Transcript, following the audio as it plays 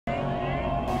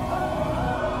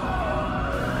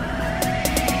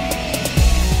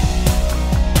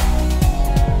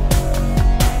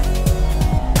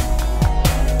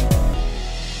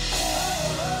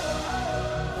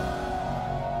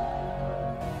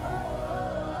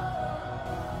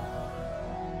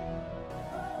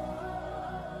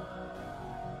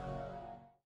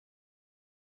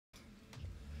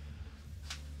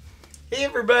Hey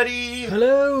everybody!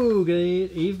 Hello,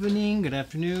 good evening, good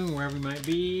afternoon, wherever you might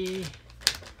be.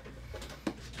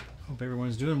 Hope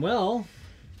everyone's doing well.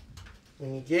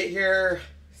 When you get here,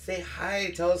 say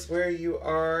hi, tell us where you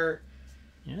are.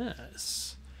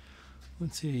 Yes.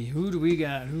 Let's see, who do we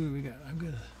got? I'm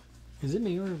gonna... Is it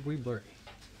me or are we blurry?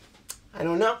 I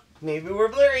don't know. Maybe we're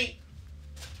blurry.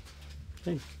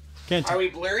 Can't tell. Are we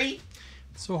blurry?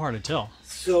 It's so hard to tell.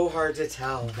 So hard to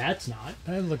tell. That's not.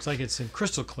 That looks like it's in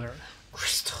crystal clear.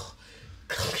 Crystal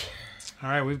clear. All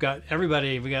right, we've got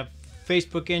everybody. We got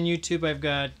Facebook and YouTube. I've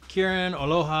got Kieran,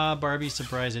 Aloha, Barbie,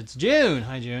 surprise, it's June.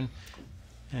 Hi, June.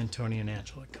 And Tony and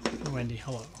Angela. Wendy,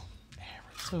 hello.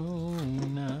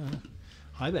 Arizona.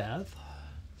 Hi, Beth.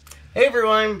 Hey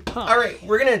everyone. Hi. All right,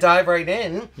 we're going to dive right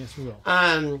in. Yes, we will.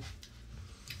 I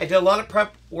did a lot of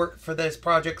prep work for this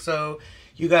project, so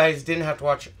you guys didn't have to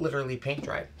watch literally paint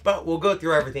dry. But we'll go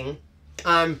through everything.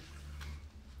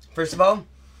 First of all,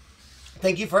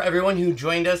 thank you for everyone who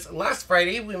joined us. Last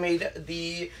Friday, we made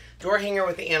the door hanger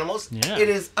with the animals. Yeah. It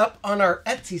is up on our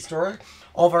Etsy store.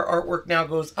 All of our artwork now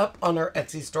goes up on our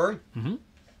Etsy store. Mm-hmm.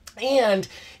 And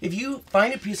if you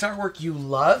find a piece of artwork you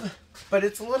love, but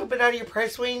it's a little bit out of your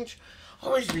price range,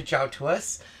 always reach out to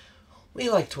us. We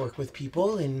like to work with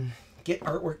people and get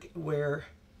artwork where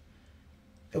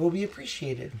it will be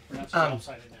appreciated. We're not so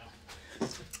lopsided now.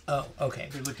 Oh, okay.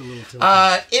 We looked a little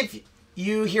tilted. If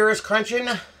you hear us crunching,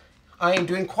 I am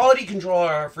doing quality control on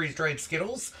our freeze-dried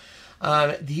Skittles.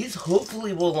 These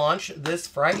hopefully will launch this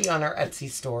Friday on our Etsy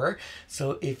store.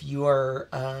 So if you are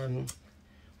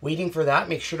waiting for that,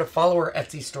 make sure to follow our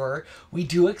Etsy store. We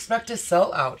do expect to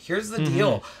sell out. Here's the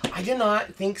deal. I did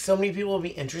not think so many people will be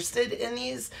interested in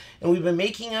these, and we've been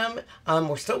making them.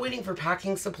 We're still waiting for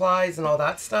packing supplies and all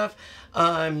that stuff.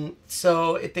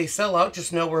 So if they sell out,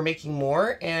 just know we're making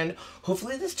more, and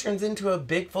hopefully this turns into a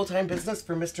big full-time business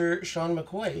for Mr. Sean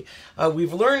McCoy.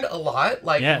 We've learned a lot.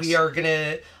 Like, yes.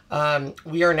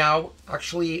 We are now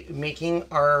actually making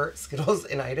our Skittles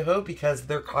in Idaho because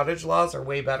their cottage laws are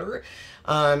way better.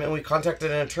 And we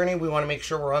contacted an attorney. We want to make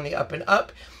sure we're on the up and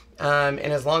up. And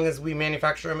as long as we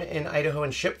manufacture them in Idaho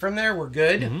and ship from there, we're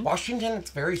good. Washington,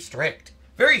 it's very strict.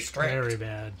 Very strict. Very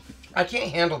bad. I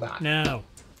can't handle that. No.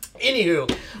 Anywho,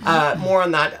 more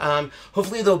on that.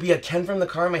 Hopefully there'll be a Ken from the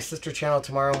Car on my sister channel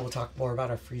tomorrow, and we'll talk more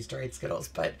about our freeze-dried Skittles,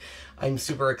 but I'm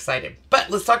super excited. But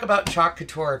let's talk about Chalk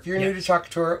Couture. If you're new to Chalk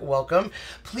Couture, welcome.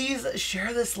 Please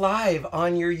share this live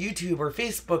on your YouTube or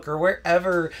Facebook or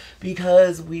wherever,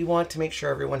 because we want to make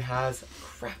sure everyone has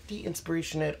crafty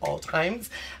inspiration at all times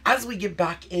as we get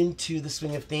back into the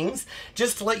swing of things.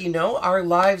 Just to let you know, our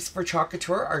lives for Chalk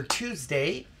Couture are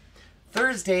Tuesday,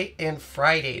 Thursday, and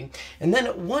Friday. And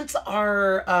then once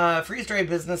our freeze-dry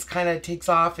business kind of takes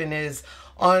off and is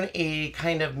on a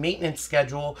kind of maintenance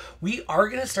schedule, we are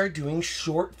going to start doing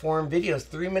short form videos,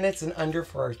 3 minutes and under,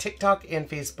 for our TikTok and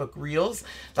Facebook Reels.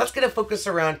 That's going to focus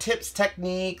around tips,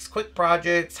 techniques, quick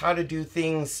projects, how to do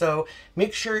things. So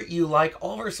make sure you like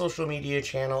all of our social media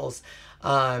channels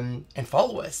and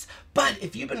follow us. But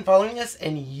if you've been following us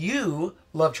and you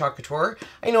love Chalk Couture,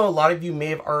 I know a lot of you may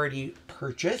have already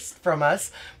purchased from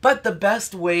us, but the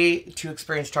best way to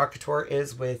experience Chalk Couture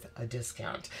is with a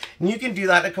discount. And you can do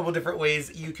that a couple different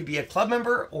ways. You could be a club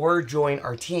member or join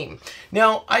our team.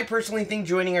 Now, I personally think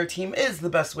joining our team is the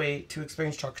best way to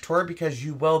experience Chalk Couture because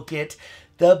you will get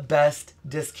the best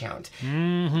discount.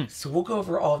 So we'll go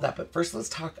over all of that, but first let's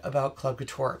talk about Club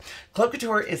Couture. Club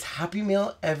Couture is Happy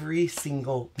Meal every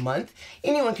single month.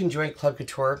 Anyone can join Club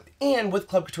Couture, and with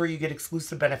Club Couture you get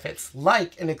exclusive benefits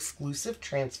like an exclusive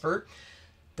transfer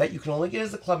that you can only get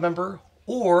as a club member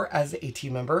or as a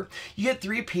team member. You get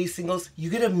 3 pay singles,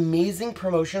 you get amazing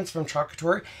promotions from Chalk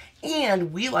Couture,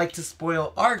 and we like to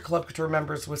spoil our Club Couture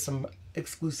members with some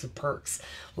exclusive perks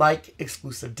like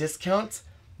exclusive discounts,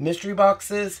 mystery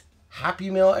boxes, Happy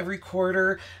Meal every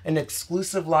quarter, an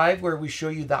exclusive live where we show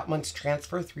you that month's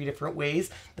transfer 3 different ways,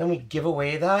 then we give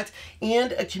away that,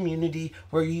 and a community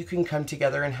where you can come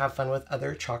together and have fun with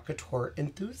other Chalk Couture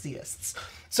enthusiasts.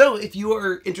 So if you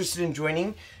are interested in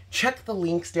joining, check the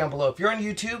links down below. If you're on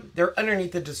YouTube, they're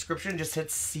underneath the description. Just hit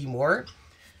see more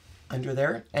under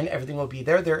there and everything will be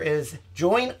there. There is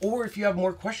join, or if you have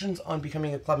more questions on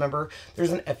becoming a club member,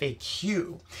 there's an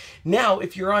FAQ. Now,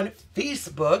 if you're on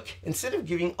Facebook, instead of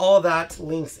giving all that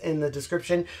links in the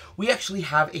description, we actually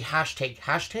have a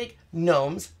hashtag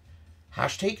Gnomes,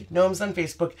 hashtag Gnomes on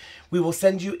Facebook. We will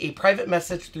send you a private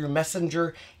message through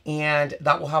Messenger, and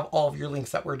that will have all of your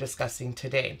links that we're discussing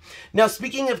today. Now,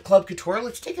 speaking of Club Couture,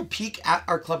 let's take a peek at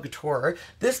our Club Couture.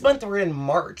 This month we're in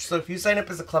March, so if you sign up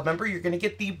as a club member, you're going to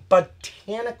get the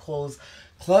Botanicals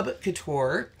Club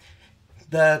Couture,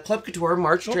 the Club Couture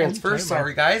March transfer.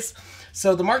 Sorry, guys.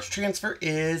 So the March transfer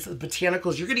is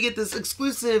Botanicals. You're going to get this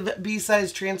exclusive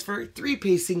B-size transfer,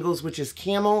 3-piece singles, which is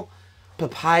Camel,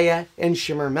 Papaya, and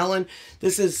Shimmer Melon.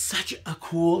 This is such a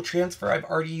cool transfer. I've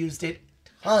already used it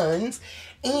tons.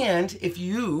 And if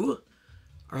you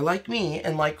are like me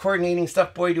and like coordinating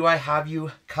stuff, boy, do I have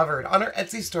you covered. On our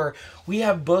Etsy store, we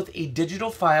have both a digital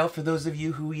file for those of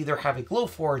you who either have a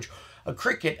Glowforge, a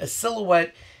Cricut, a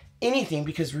Silhouette, anything,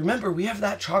 because remember, we have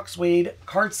that chalk suede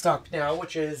cardstock now,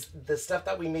 which is the stuff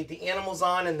that we made the animals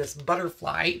on and this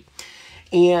butterfly.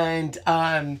 And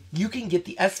you can get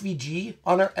the SVG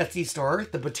on our Etsy store,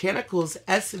 the Botanicals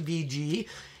SVG.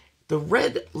 The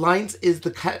red lines is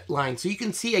the cut line. So you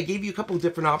can see I gave you a couple of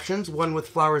different options, one with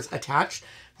flowers attached,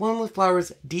 one with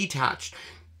flowers detached.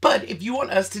 But if you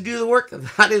want us to do the work,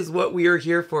 that is what we are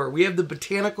here for. We have the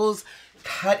Botanicals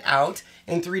cut out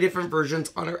in 3 different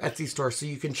versions on our Etsy store, so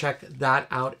you can check that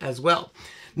out as well.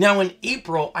 Now in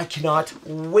April, I cannot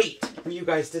wait for you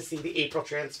guys to see the April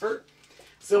transfer.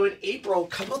 So in April, a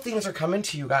couple of things are coming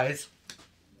to you guys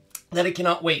that I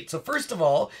cannot wait. So first of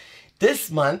all,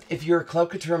 this month, if you're a Club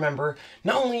Couture member,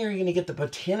 not only are you going to get the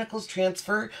Botanicals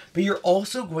transfer, but you're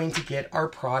also going to get our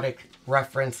product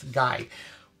reference guide.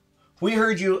 We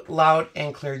heard you loud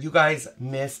and clear. You guys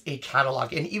miss a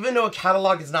catalog. And even though a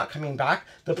catalog is not coming back,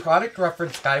 the product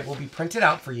reference guide will be printed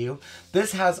out for you.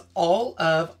 This has all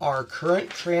of our current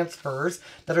transfers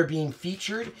that are being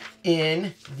featured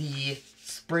in the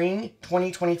Spring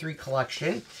 2023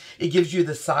 collection. It gives you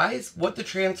the size, what the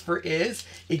transfer is.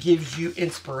 It gives you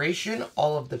inspiration,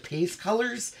 all of the paste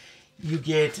colors. You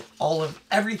get all of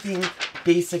everything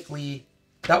basically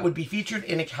that would be featured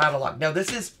in a catalog. Now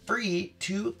this is free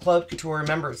to Club Couture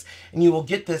members, and you will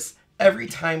get this every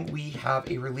time we have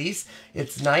a release.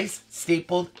 It's nice,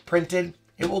 stapled, printed.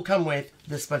 It will come with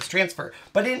this month's transfer.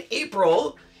 But in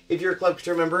April, if you're a Club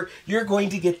Couture member, you're going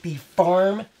to get the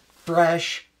Farm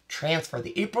Fresh transfer.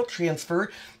 The April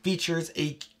transfer features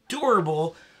a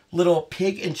adorable little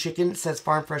pig and chicken. It says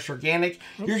Farm Fresh Organic.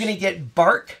 Oops. You're going to get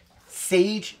bark,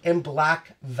 sage, and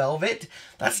black velvet.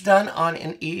 That's done on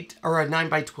an 8 or a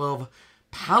 9x12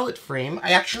 palette frame.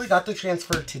 I actually got the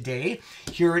transfer today.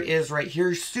 Here it is right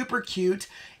here. Super cute.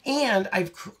 And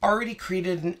I've already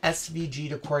created an SVG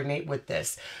to coordinate with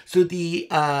this. So the,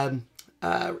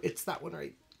 it's that one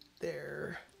right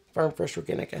there. Farm Fresh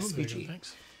Organic SVG.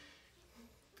 Thanks.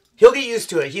 He'll get used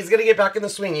to it. He's going to get back in the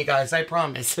swing, you guys. I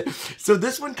promise. So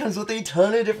this one comes with a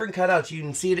ton of different cutouts. You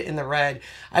can see it in the red.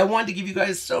 I wanted to give you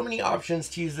guys so many options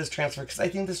to use this transfer because I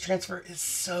think this transfer is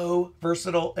so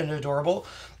versatile and adorable.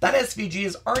 That SVG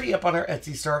is already up on our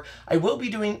Etsy store. I will be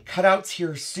doing cutouts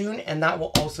here soon, and that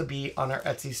will also be on our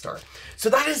Etsy store.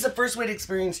 So that is the first way to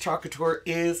experience Chalk Couture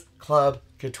is Club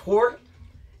Couture.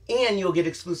 And you'll get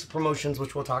exclusive promotions,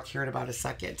 which we'll talk here in about a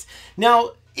second.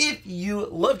 Now, if you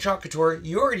love Chalk Couture,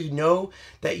 you already know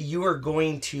that you are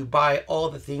going to buy all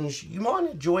the things you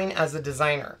want to join as a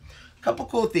designer. A couple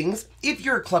cool things. If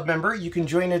you're a club member, you can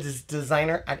join as a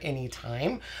designer at any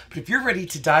time. But if you're ready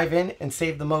to dive in and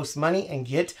save the most money and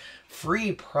get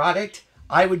free product,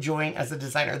 I would join as a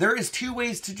designer. There is 2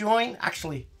 ways to join,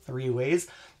 actually 3 ways.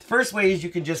 The first way is you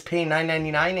can just pay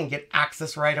 $9.99 and get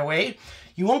access right away.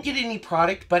 You won't get any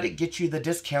product, but it gets you the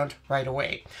discount right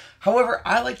away. However,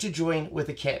 I like to join with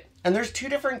a kit. And there's 2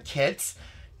 different kits.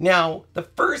 Now, the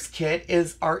first kit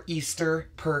is our Easter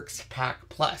Perks Pack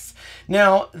Plus.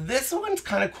 Now, this one's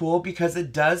kind of cool because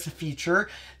it does feature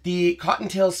the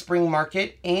Cottontail Spring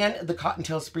Market and the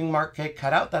Cottontail Spring Market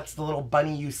cutout. That's the little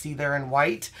bunny you see there in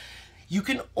white. You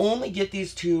can only get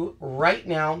these 2 right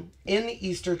now in the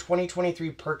Easter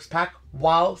 2023 Perks Pack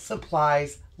while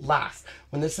supplies last.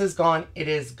 When this is gone, it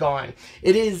is gone.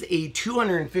 It is a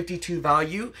 252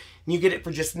 value, and you get it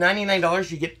for just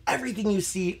 $99. You get everything you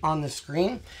see on the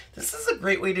screen. This is a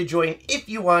great way to join if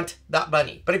you want that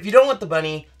bunny. But if you don't want the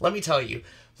bunny, let me tell you,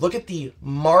 look at the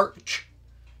March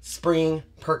Spring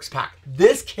Perks Pack.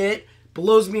 This kit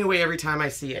blows me away every time I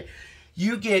see it.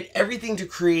 You get everything to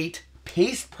create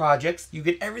paste projects, you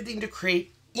get everything to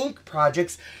create ink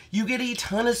projects, you get a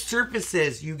ton of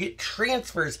surfaces, you get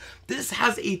transfers. This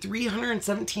has a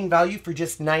 317 value for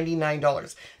just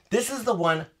 $99. This is the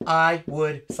one I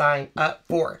would sign up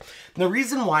for. And the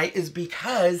reason why is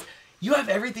because you have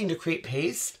everything to create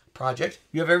paste project,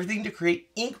 you have everything to create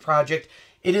ink project.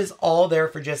 It is all there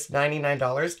for just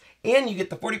 $99, and you get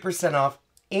the 40% off,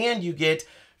 and you get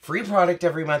free product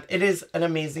every month. It is an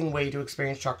amazing way to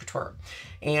experience Chalk Couture.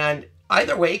 And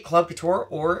either way, Club Couture,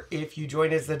 or if you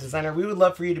join as a designer, we would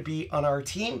love for you to be on our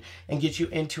team and get you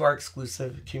into our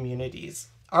exclusive communities.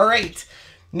 All right,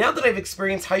 now that I've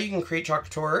experienced how you can create Chalk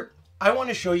Couture, I want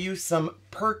to show you some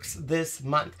perks this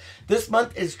month. This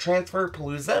month is Transfer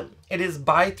Palooza. It is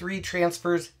buy 3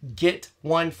 transfers, get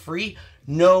 1 free.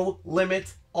 No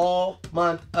limits all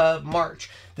month of March.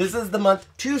 This is the month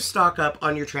to stock up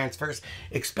on your transfers,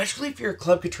 especially if you're a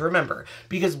Club Couture member,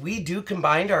 because we do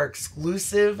combine our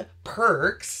exclusive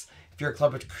perks. If you're a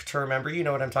Club Couture member, you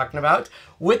know what I'm talking about,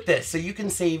 with this, so you can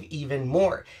save even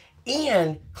more.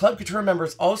 And Club Couture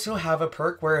members also have a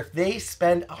perk where if they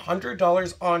spend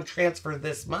 $100 on transfer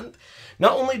this month,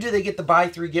 not only do they get the buy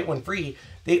 3 get 1 free,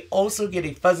 they also get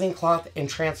a fuzzing cloth and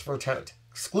transfer tote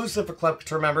exclusive for Club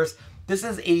Couture members. This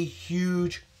is a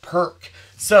huge perk,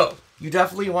 so you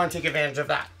definitely want to take advantage of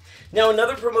that. Now,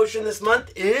 another promotion this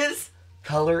month is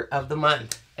Color of the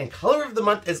Month. And Color of the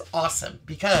Month is awesome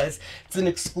because it's an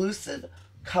exclusive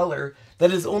color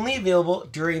that is only available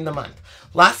during the month.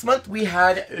 Last month we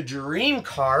had Dream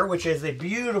Car, which is a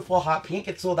beautiful hot pink.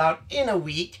 It sold out in a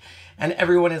week, and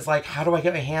everyone is like, how do I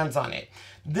get my hands on it?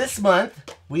 This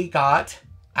month we got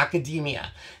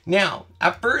Academia. Now,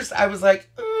 at first I was like,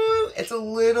 it's a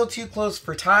little too close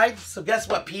for Tide. So guess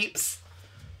what, peeps?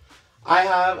 I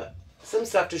have some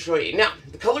stuff to show you. Now,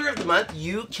 the Color of the Month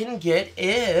you can get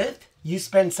if you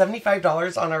spend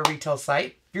 $75 on our retail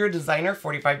site. If you're a designer,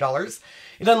 $45.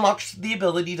 It unlocks the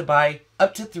ability to buy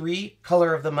up to 3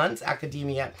 Color of the Months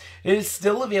Academia. It is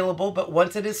still available, but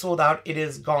once it is sold out, it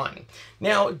is gone.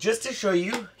 Now, just to show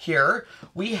you here,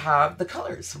 we have the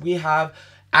colors. We have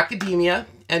Academia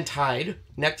and Tide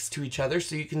next to each other,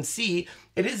 so you can see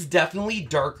it is definitely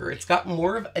darker. It's got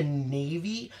more of a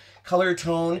navy color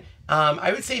tone.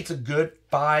 I would say it's a good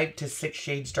 5 to 6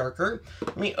 shades darker.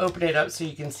 Let me open it up so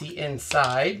you can see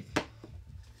inside.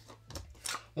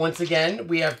 Once again,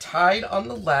 we have Tide on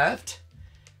the left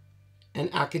and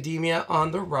Academia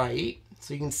on the right.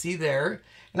 So you can see there.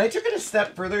 And I took it a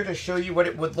step further to show you what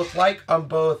it would look like on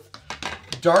both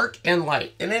dark and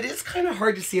light. And it is kind of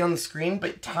hard to see on the screen,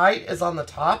 but Tide is on the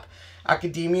top.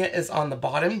 Academia is on the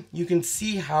bottom. You can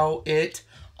see how it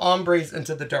ombres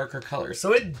into the darker color.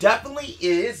 So it definitely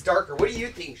is darker. What do you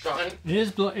think, Sean? It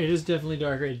is definitely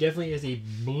darker. It definitely is a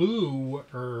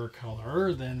bluer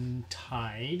color than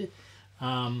Tide.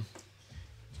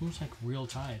 It's almost like real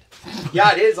Tide.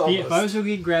 Yeah, it is almost. If I was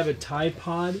to grab a Tide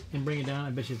pod and bring it down,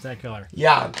 I bet you it's that color.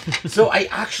 Yeah. So I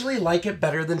actually like it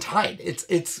better than Tide.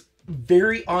 It's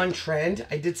very on trend.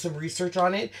 I did some research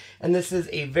on it, and this is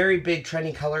a very big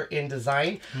trending color in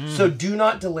design. So do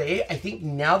not delay. I think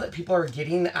now that people are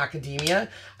getting the Academia,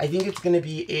 I think it's going to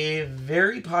be a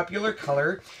very popular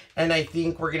color, and I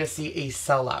think we're going to see a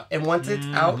sellout. And once it's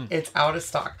out of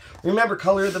stock. Remember,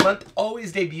 Color of the Month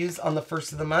always debuts on the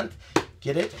 1st of the month.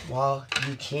 Get it while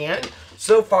you can.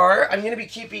 So far, I'm going to be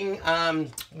keeping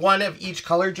one of each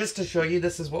color just to show you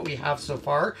this is what we have so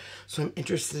far. So I'm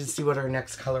interested to see what our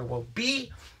next color will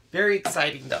be. Very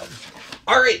exciting, though.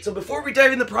 All right, so before we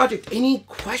dive in the project, any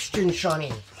questions,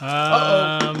 Shawnee?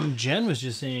 Jen was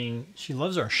just saying she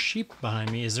loves our sheep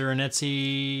behind me. Is there an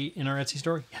Etsy in our Etsy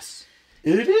store? Yes.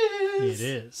 It is. It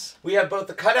is. We have both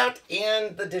the cutout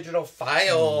and the digital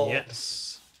file.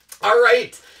 Yes. All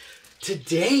right.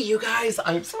 Today, you guys,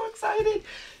 I'm so excited.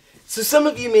 So some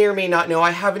of you may or may not know,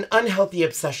 I have an unhealthy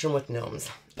obsession with gnomes.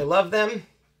 I love them.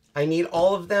 I need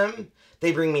all of them.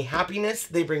 They bring me happiness.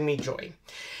 They bring me joy.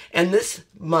 And this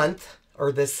month,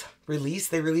 or this release,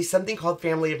 they released something called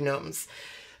Family of Gnomes.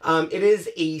 It is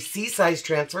a C-size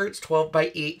transfer. It's 12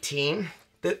 by 18.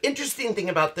 The interesting thing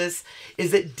about this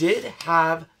is it did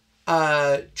have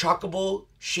chalkable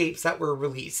shapes that were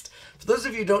released. For those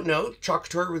of you who don't know,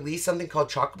 Couture released something called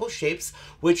chalkable shapes,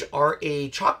 which are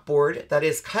a chalkboard that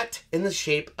is cut in the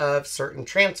shape of certain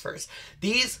transfers.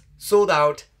 These sold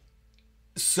out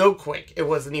so quick, it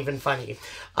wasn't even funny.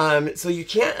 So you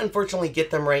can't unfortunately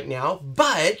get them right now,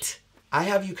 but I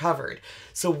have you covered.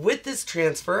 So with this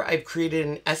transfer, I've created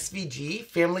an SVG,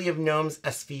 Family of Gnomes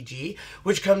SVG,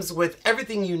 which comes with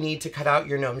everything you need to cut out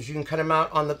your gnomes. You can cut them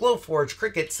out on the Glowforge,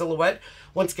 Cricut, Silhouette.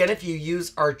 Once again, if you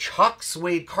use our chalk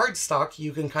suede cardstock,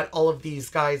 you can cut all of these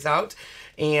guys out.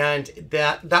 And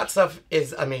that stuff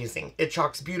is amazing. It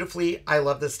chalks beautifully. I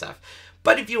love this stuff.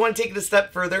 But if you want to take it a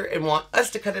step further and want us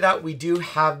to cut it out, we do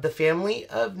have the Family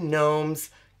of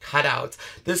Gnomes cutouts.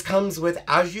 This comes with,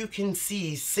 as you can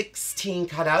see, 16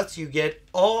 cutouts. You get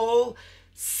all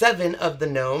 7 of the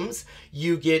gnomes.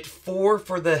 You get 4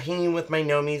 for the Hanging with My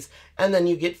Gnomies, and then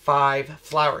you get 5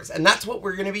 flowers. And that's what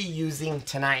we're going to be using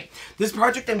tonight. This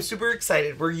project, I'm super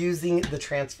excited. We're using the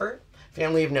transfer,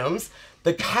 Family of Gnomes,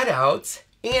 the cutouts,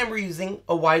 and we're using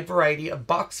a wide variety of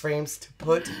box frames to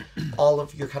put all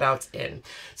of your cutouts in.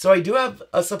 So I do have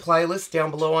a supply list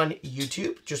down below on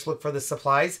YouTube. Just look for the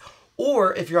supplies.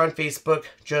 Or if you're on Facebook,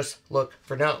 just look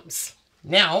for Gnomes.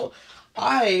 Now,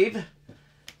 I've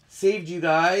saved you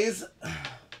guys.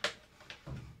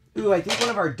 Ooh, I think one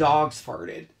of our dogs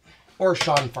farted. Or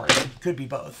Sean farted. Could be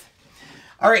both.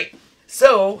 Alright,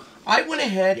 so I went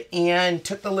ahead and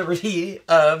took the liberty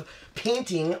of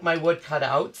painting my wood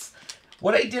cutouts.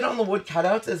 What I did on the wood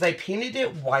cutouts is I painted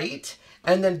it white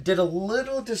and then did a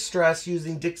little distress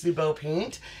using Dixie Bow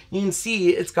paint. You can see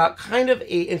it's got kind of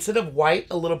a, instead of white,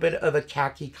 a little bit of a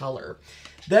khaki color.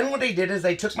 Then what I did is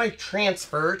I took my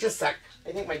transfer, just a sec,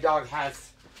 I think my dog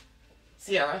has,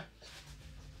 Sierra.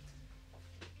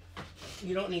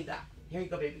 You don't need that. Here you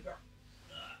go, baby girl.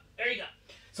 There you go.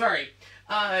 Sorry.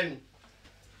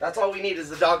 That's all we need is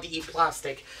the dog to eat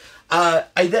plastic.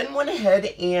 I then went ahead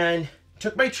and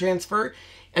took my transfer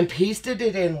and pasted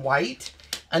it in white,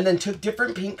 and then took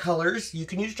different paint colors. You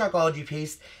can use Chalkology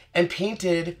paste, and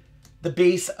painted the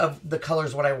base of the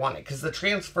colors what I wanted, because the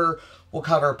transfer will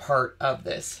cover part of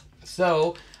this.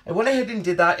 So I went ahead and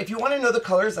did that. If you want to know the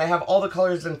colors, I have all the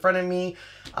colors in front of me.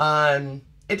 It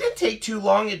didn't take too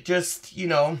long. It just, you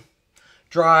know,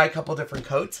 dry a couple different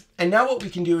coats. And now what we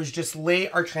can do is just lay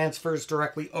our transfers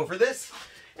directly over this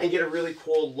and get a really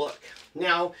cool look.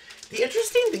 Now, the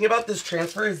interesting thing about this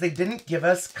transfer is they didn't give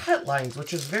us cut lines,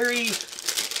 which is very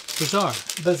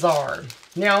bizarre.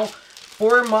 Now,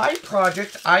 for my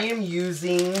project, I am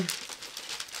using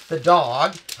the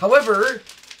dog. However,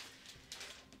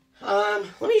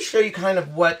 let me show you kind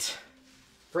of what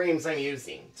frames I'm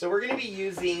using. So we're going to be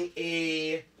using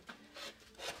a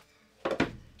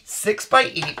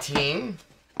 6x18,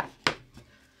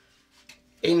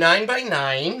 a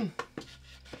 9x9,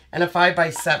 and a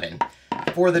 5x7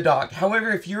 for the dog.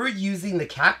 However, if you're using the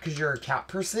cat, because you're a cat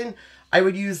person, I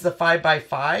would use the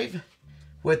 5x5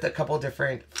 with a couple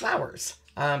different flowers.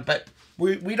 But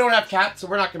we don't have cats, so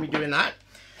we're not going to be doing that.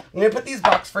 I'm going to put these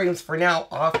box frames for now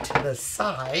off to the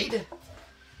side.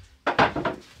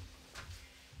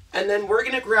 And then we're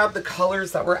going to grab the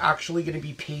colors that we're actually going to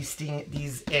be pasting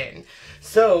these in.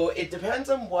 So it depends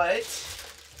on what...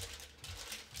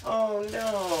 Oh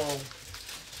no.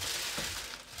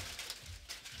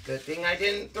 Good thing I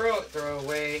didn't throw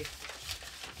away.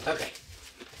 Okay.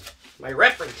 My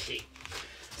reference sheet.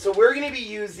 So we're going to be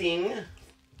using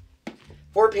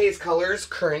 4 Pace Colors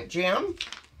Current Jam,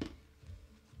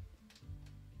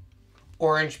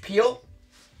 Orange Peel,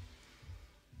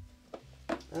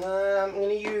 I'm going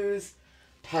to use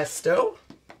Pesto,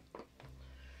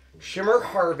 Shimmer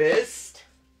Harvest,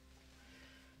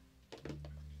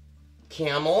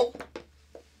 Camel,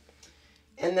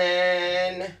 and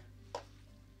then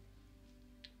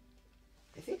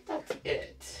I think that's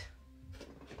it.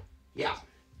 Yeah.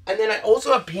 And then I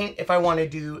also have paint if I want to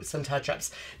do some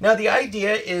touch-ups. Now the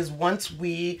idea is once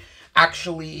we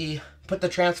actually put the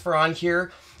transfer on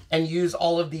here and use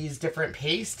all of these different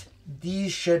paste,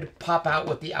 these should pop out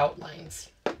with the outlines.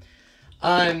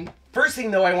 First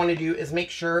thing though I want to do is make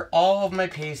sure all of my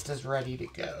paste is ready to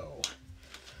go.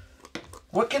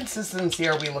 What consistency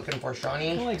are we looking for,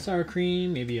 Shawnee? I like sour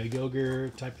cream, maybe a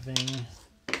yogurt type of thing.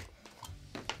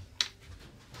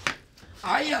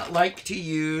 I like to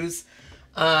use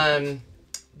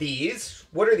these.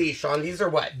 What are these, Sean? These are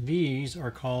what? These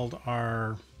are called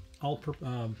our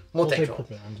multi-tool.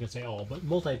 multi-purpose. I'm going to say all, but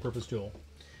multi-purpose tool.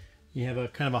 You have a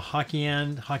kind of a hockey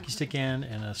stick end,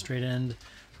 and a straight end.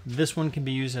 This one can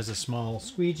be used as a small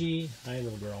squeegee. Hi,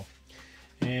 little girl.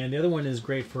 And the other one is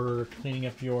great for cleaning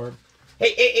up your...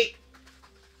 Hey!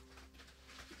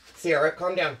 Sierra,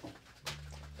 calm down.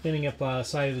 Cleaning up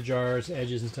side of the jars,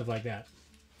 edges, and stuff like that.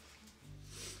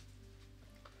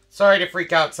 Sorry to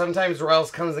freak out. Sometimes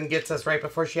Royals comes and gets us right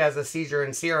before she has a seizure,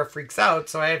 and Sierra freaks out,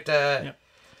 so I have to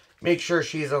make sure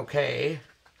she's okay.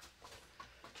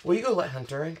 Will you go let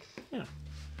Hunter in? Yeah.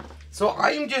 So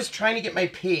I'm just trying to get my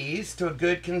paste to a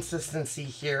good consistency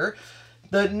here.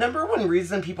 The number one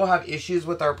reason people have issues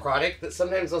with our product, that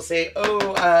sometimes they'll say,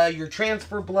 oh, your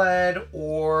transfer bled,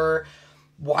 or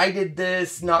why did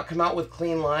this not come out with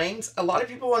clean lines? A lot of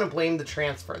people want to blame the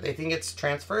transfer. They think it's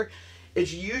transfer.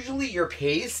 It's usually your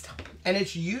paste, and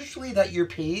it's usually that your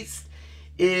paste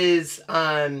is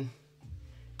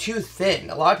too thin.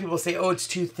 A lot of people say, oh, it's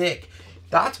too thick.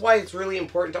 That's why it's really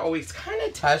important to always kind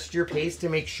of test your paste to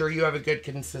make sure you have a good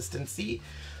consistency.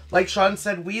 Like Sean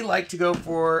said, we like to go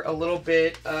for a little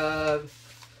bit of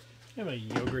a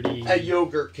yogurty, a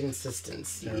yogurt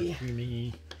consistency.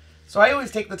 Creamy. So I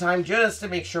always take the time just to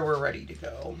make sure we're ready to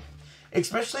go.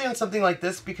 Especially on something like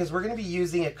this, because we're going to be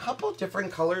using a couple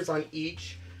different colors on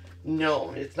each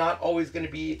gnome. It's not always going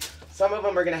to be, some of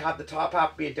them are going to have the top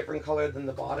half be a different color than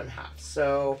the bottom half.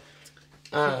 So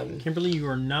Kimberly, you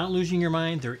are not losing your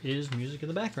mind. There is music in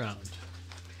the background.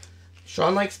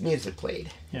 Sean likes music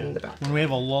played in the background. When we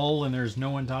have a lull and there's no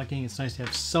one talking, it's nice to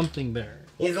have something there.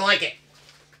 He doesn't like it.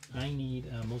 I need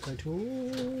a multi-tool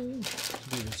to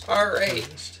do this. All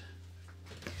right.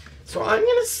 So I'm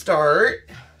going to start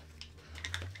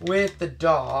with the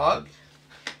dog.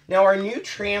 Now our new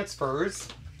transfers,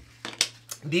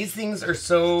 these things are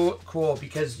so cool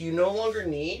because you no longer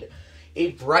need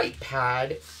a bright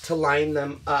pad to line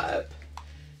them up.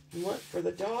 You know what? For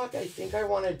the dog, I think I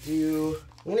want to do,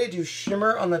 I'm going to do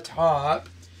shimmer on the top.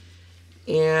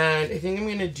 And I think I'm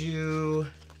going to do,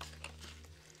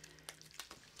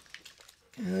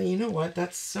 you know what?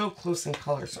 That's so close in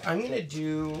color. So I'm going to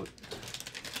do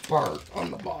bark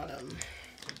on the bottom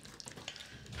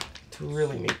to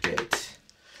really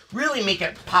make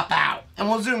it pop out. And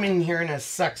we'll zoom in here in a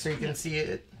sec so you can see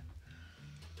it.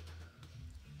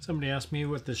 Somebody asked me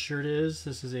what this shirt is.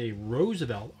 This is a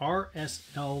Roosevelt,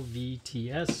 RSLVTS.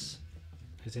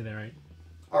 Did I say that right?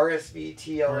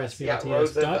 RSVTLS, yeah,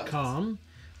 RSVTS.com.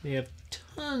 They have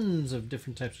tons of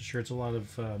different types of shirts. A lot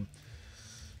of,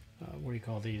 what do you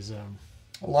call these? A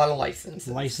lot of licenses.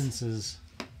 Licenses.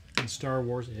 And Star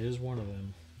Wars is one of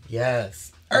them.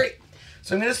 Yes. All right.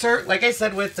 So I'm going to start, like I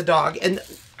said, with the dog. And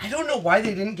I don't know why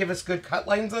they didn't give us good cut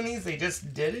lines on these. They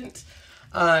just didn't.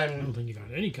 I don't think you got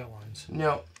any cut lines.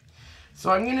 No.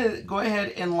 So I'm going to go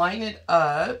ahead and line it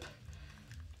up.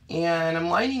 And I'm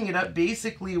lining it up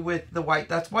basically with the white.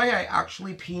 That's why I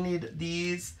actually painted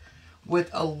these with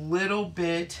a little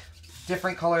bit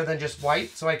different color than just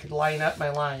white, so I could line up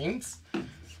my lines.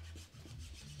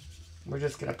 We're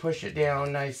just going to push it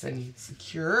down nice and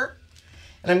secure.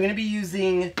 And I'm going to be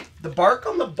using the bark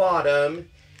on the bottom.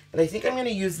 And I think I'm going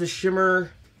to use the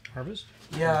shimmer. Harvest?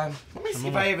 Yeah. Let me see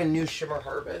if I have a new shimmer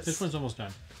harvest. This one's almost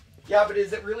done. Yeah, but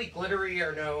is it really glittery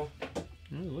or no?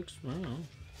 It looks, I don't know.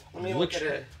 Let me look at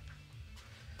it.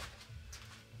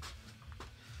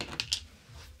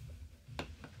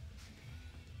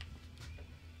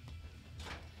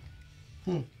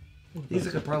 These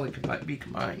could probably be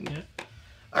combined. Yeah.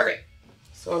 All right.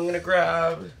 So I'm going to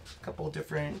grab a couple of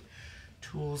different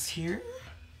tools here.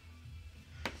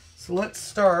 So let's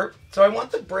start. So I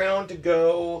want the brown to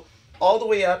go all the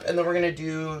way up, and then we're going to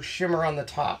do shimmer on the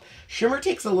top. Shimmer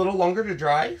takes a little longer to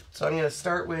dry, so I'm going to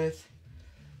start with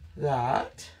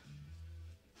that.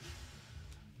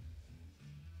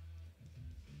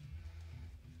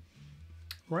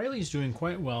 Riley's doing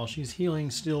quite well. She's healing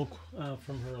still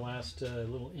from her last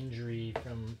little injury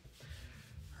from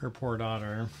her poor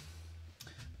daughter.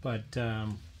 But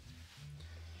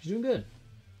she's doing good.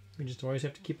 We just always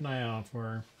have to keep an eye out for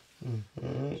her.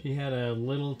 Mm-hmm. She had a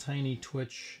little tiny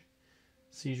twitch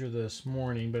seizure this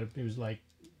morning, but it was like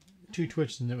 2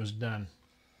 twitches and it was done.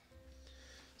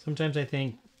 Sometimes I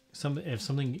think if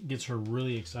something gets her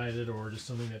really excited or just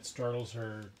something that startles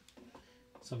her,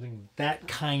 something that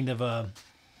kind of a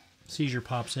seizure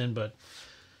pops in. But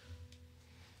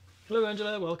hello,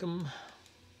 Angela, welcome.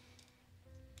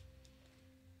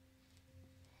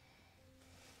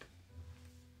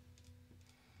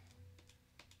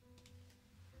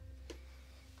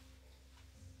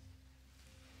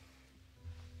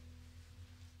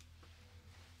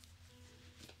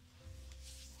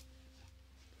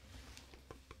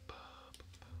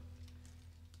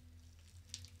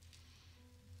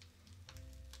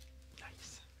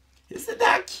 Isn't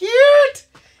that cute?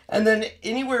 And then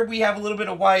anywhere we have a little bit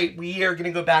of white, we are going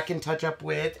to go back and touch up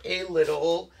with a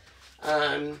little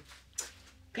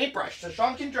paintbrush. So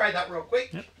Sean can dry that real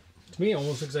quick. Yep. To me, it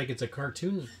almost looks like it's a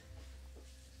cartoon.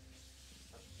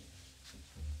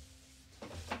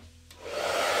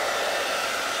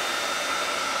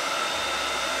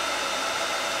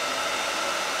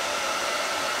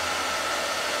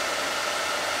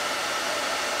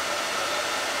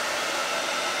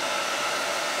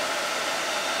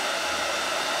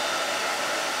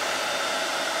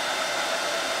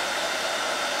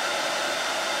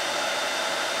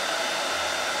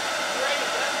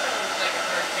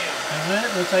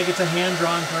 It looks like it's a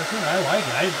hand-drawn cartoon. I like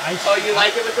it. Oh, you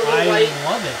like it with the little white? I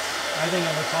love it. I think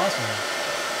it looks awesome.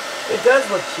 It does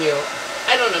look cute.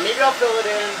 I don't know. Maybe I'll fill it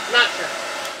in. Not sure.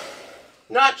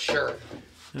 Not sure.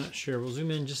 Not sure. We'll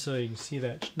zoom in just so you can see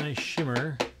that nice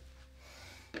shimmer.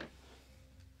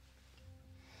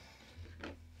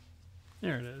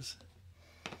 There it is.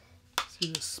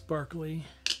 See this sparkly.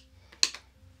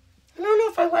 I don't know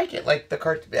if I like it like the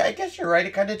cartoon. I guess you're right.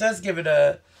 It kind of does give it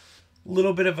a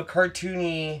little bit of a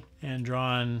cartoony and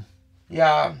drawn.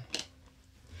 Yeah.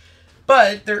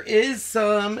 But there is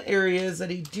some areas that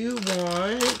I do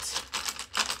want.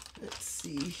 Let's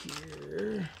see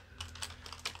here.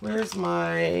 Where's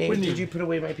my... When Did you put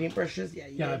away my paintbrushes? Yeah,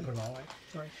 you Yeah, I did. put them all away.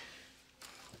 Sorry.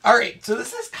 All right, so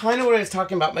this is kind of what I was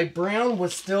talking about. My brown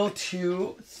was still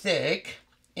too thick,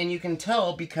 and you can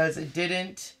tell because it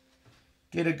didn't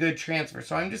get a good transfer.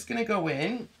 So I'm just going to go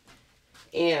in,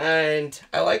 and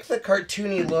I like the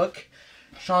cartoony look.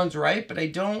 Sean's right, but I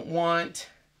don't want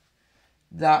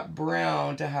that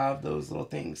brown to have those little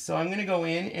things. So I'm going to go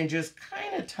in and just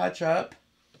kind of touch up.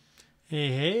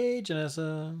 Hey,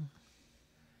 Janessa.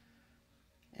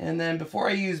 And then before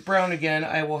I use brown again,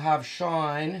 I will have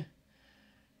Sean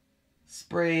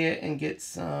spray it and get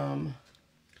some...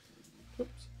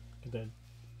 Oops. Get that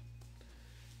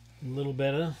a little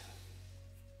better.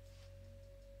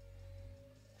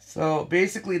 So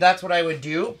basically that's what I would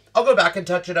do. I'll go back and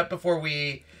touch it up before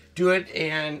we do it.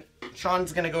 And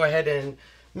Sean's going to go ahead and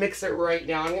mix it right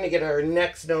now. I'm going to get our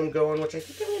next gnome going, which I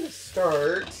think I'm going to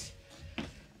start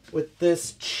with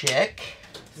this chick.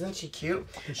 Isn't she cute?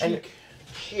 Chick.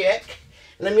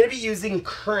 And I'm going to be using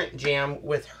Currant Jam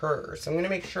with her. So I'm going to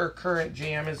make sure Currant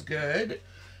Jam is good.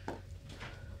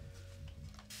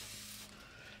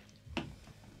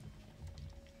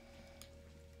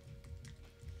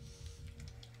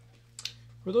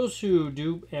 For those who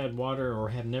do add water or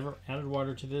have never added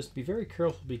water to this, be very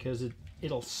careful because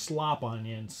it'll slop on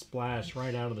you and splash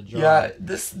right out of the jar. Yeah,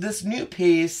 this new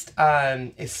paste,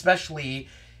 especially,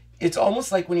 it's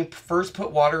almost like when you first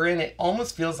put water in, it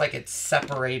almost feels like it's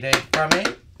separated from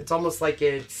it. It's almost like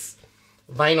it's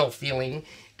vinyl feeling.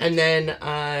 And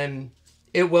then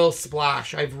it will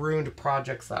splash. I've ruined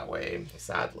projects that way,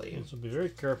 sadly. So be very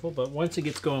careful, but once it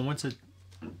gets going, once it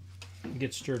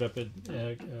gets stirred up, it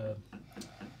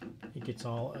gets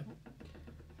all...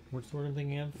 what's the word I'm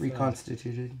thinking of?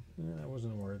 Reconstituted. That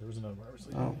wasn't a word. There was another word I was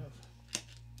thinking Oh. of.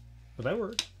 But that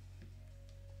worked.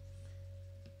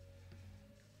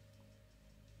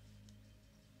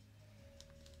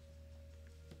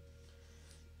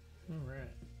 All right.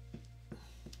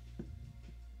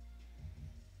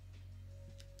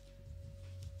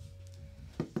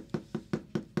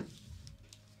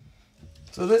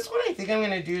 So this one I think I'm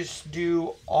going to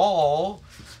do all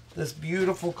this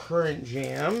beautiful Currant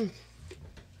Jam.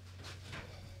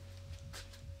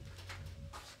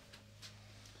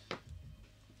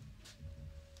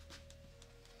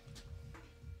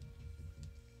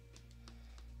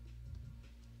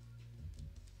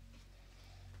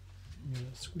 I'm going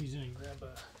to squeeze in and grab a...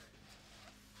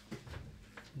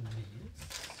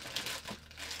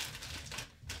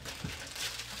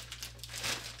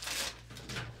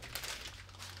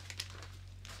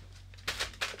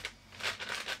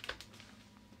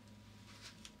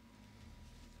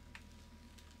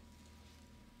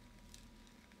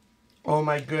 Oh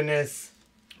my goodness.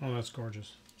 Oh, that's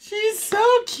gorgeous. She's so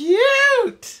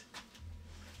cute.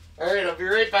 All right, I'll be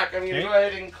right back. I'm going to go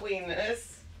ahead and clean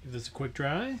this. Give this a quick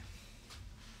dry.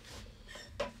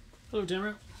 Hello,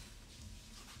 Tamara.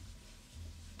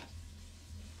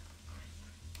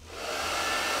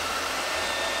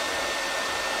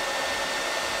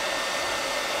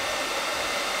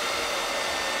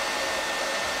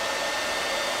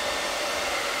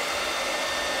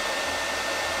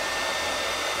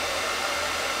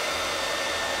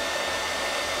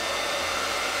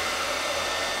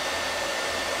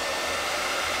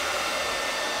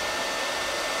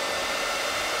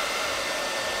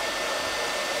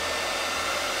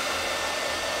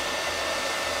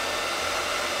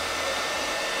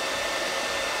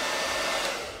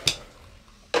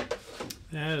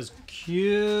 That is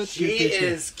cute. She cute, cute,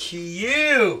 is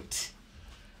cute.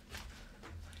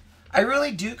 I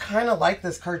really do kind of like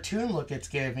this cartoon look it's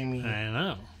giving me. I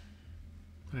know.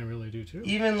 I really do too.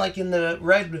 Even like in the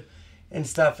red and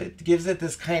stuff, it gives it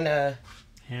this kind of...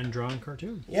 Hand-drawn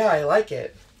cartoon. Yeah, I like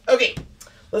it. Okay,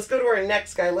 let's go to our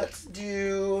next guy. Let's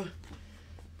do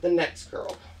the next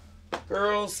girl.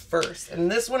 Girls first.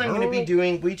 And this one I'm going to be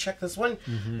doing... We check this one.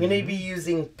 I'm going to be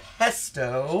using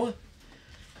Pesto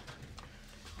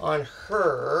on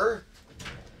her.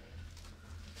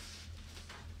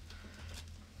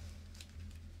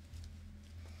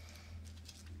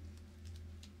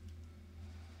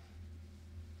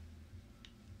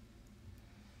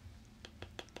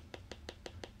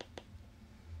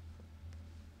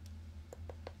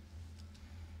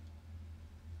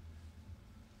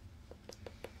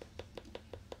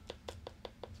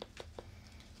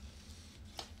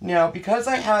 Now, because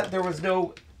there was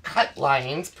no cut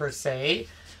lines per se,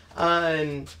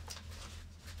 I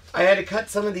had to cut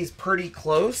some of these pretty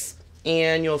close,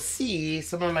 and you'll see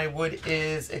some of my wood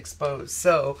is exposed.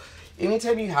 So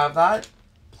anytime you have that,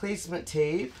 placement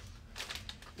tape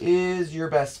is your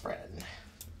best friend.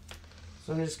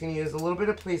 So I'm just going to use a little bit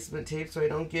of placement tape so I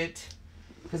don't get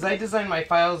because I designed my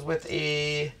files with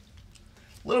a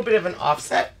little bit of an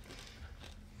offset.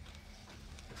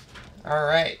 All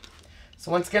right.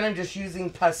 So once again, I'm just using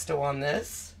pesto on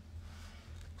this.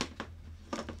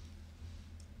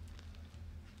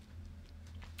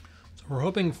 So we're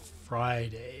hoping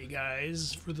Friday,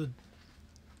 guys, for the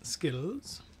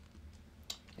Skittles.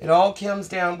 It all comes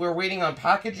down, we're waiting on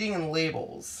packaging and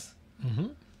labels. Mm-hmm.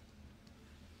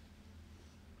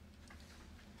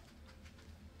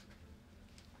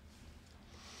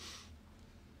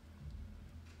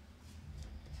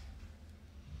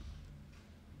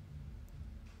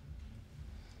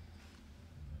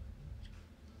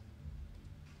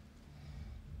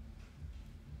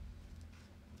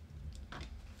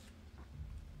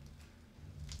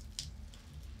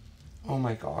 Oh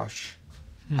my gosh.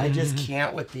 I just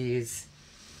can't with these.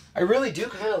 I really do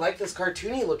kind of like this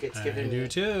cartoony look it's giving me. I do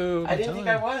too. I didn't think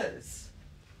I was.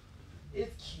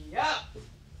 It's cute.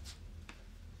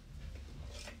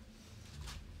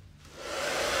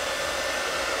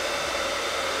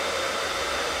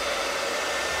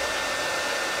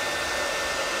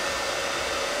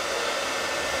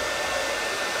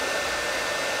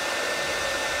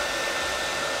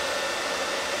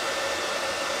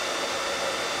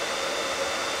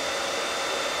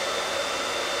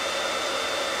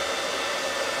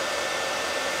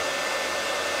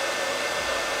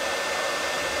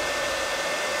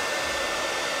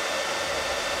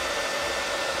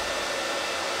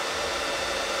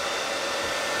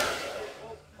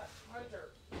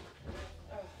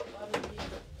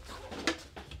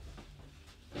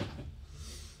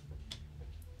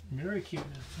 Very cute.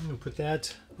 I'm going to put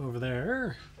that over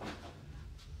there.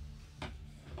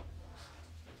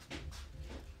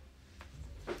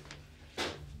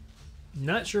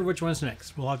 Not sure which one's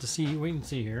next. We'll have to see. Wait and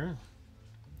see here.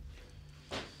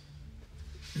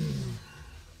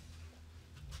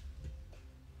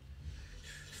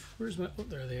 Where's my... Oh,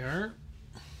 there they are.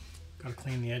 Gotta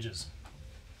clean the edges.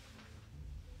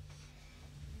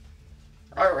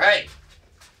 All right.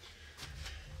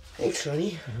 Thanks,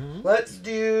 Shoni. Let's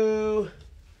do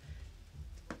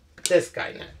this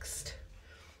guy next.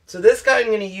 So this guy I'm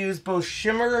going to use both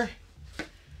shimmer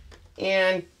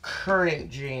and current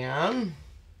jam.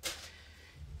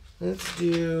 Let's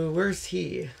do, where's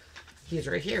he? He's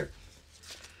right here.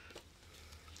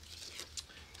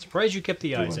 Surprised you kept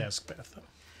the eyes, asked Beth. Though.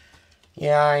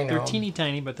 Yeah, I know. They're teeny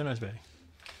tiny, but they're not as big. Do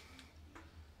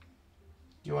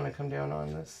you want to come down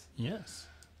on this? Yes.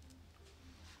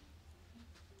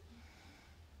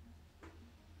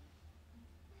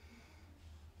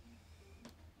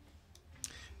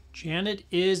 Janet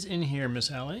is in here,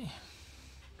 Miss Allie.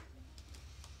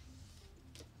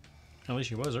 At least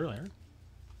she was earlier.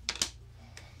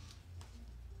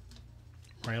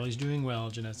 Riley's doing well,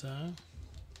 Janessa.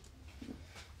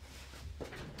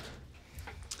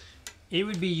 It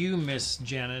would be you, Miss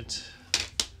Janet.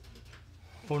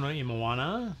 Pono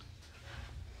Imawana.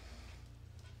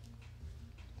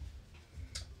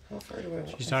 How far do I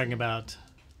want? She's talking about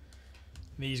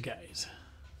these guys.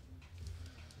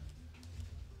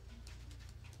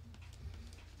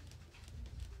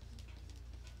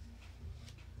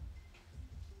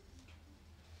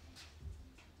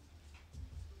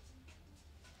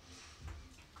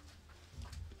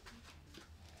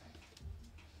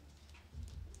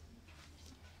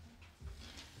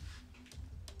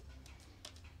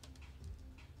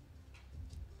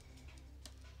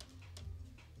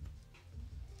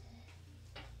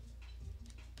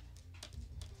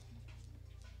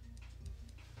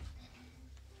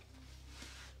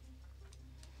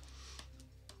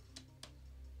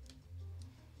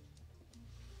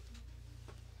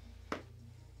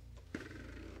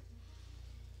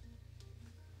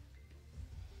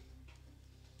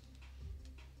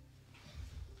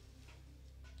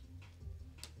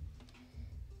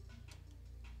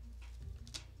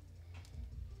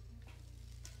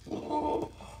 Oh.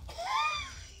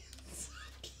 So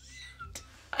cute.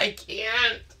 I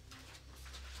can't.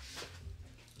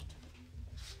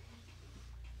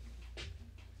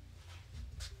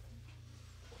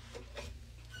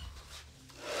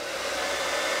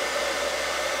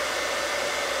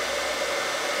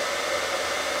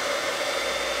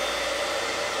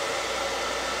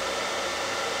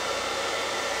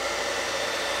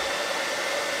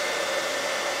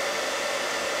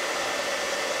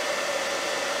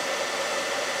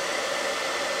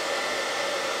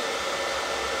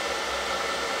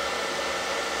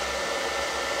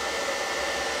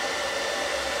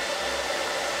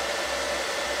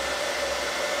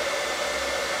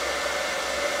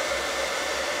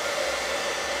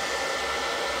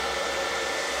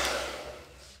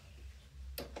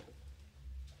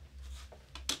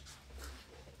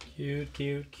 Cute,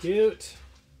 cute, cute.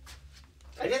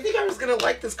 I didn't think I was gonna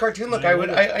like this cartoon look.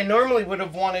 I normally would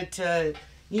have wanted to,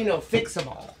 you know, fix them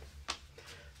all.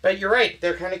 But you're right,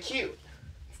 they're kind of cute.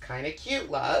 It's kind of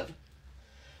cute, love.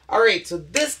 All right, so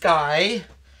this guy.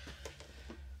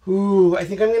 Ooh, I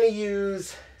think I'm gonna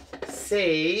use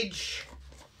sage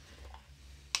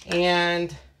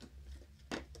and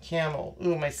camel.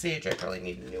 Ooh, my sage. I probably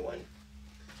need a new one.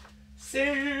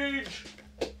 Sage.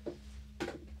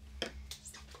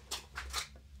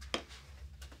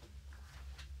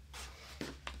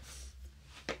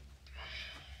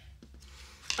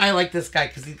 I like this guy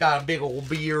because he's got a big old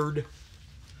beard.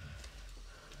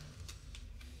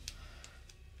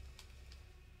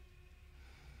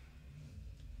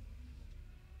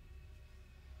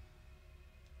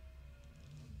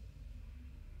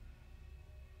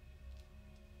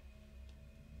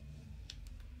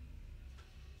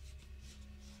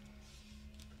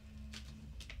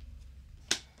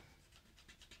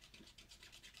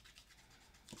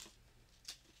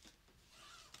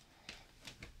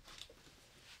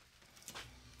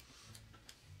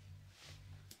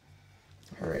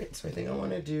 Alright, so I think I want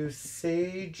to do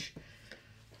sage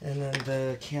and then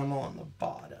the camel on the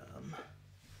bottom.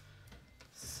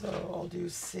 So I'll do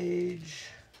sage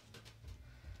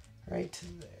right to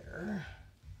there.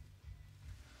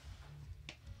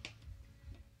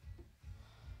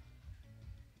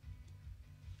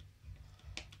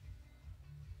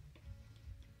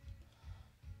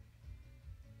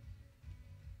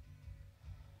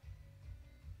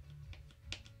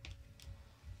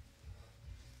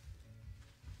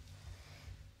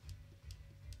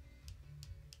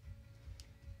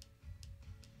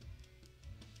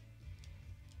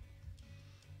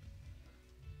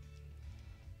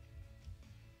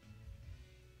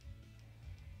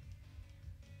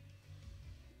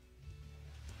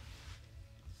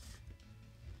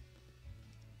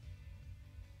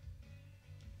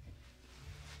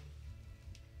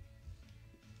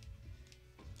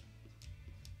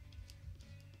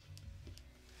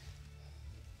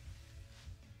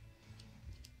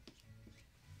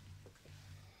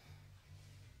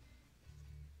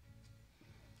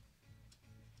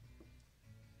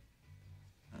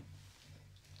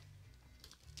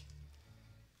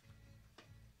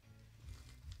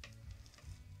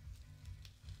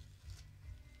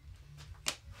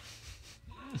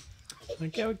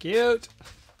 Look how cute.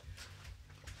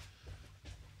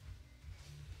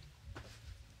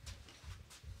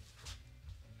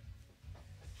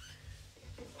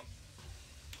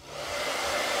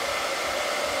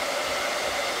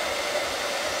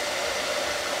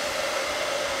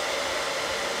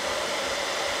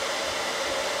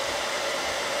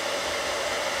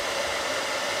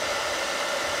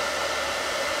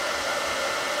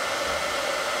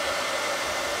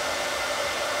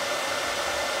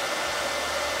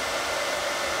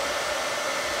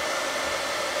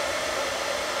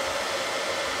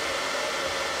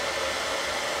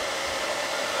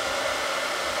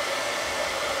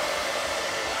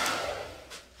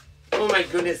 Oh my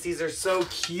goodness, these are so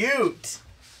cute.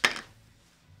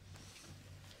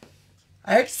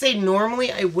 I have to say,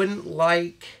 normally I wouldn't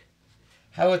like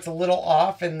how it's a little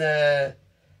off and the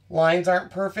lines aren't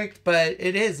perfect, but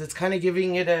it is. It's kind of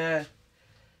giving it a,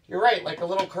 you're right, like a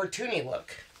little cartoony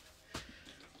look.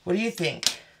 What do you think?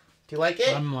 Do you like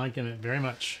it? I'm liking it very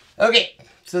much. Okay,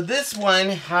 so this one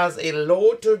has a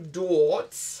lot of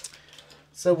dots.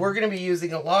 So we're going to be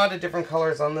using a lot of different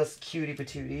colors on this cutie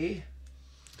patootie.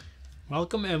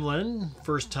 Welcome, Evelyn.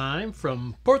 First time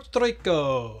from Puerto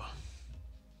Rico.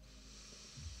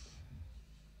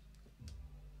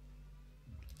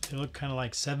 They look kind of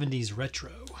like 70s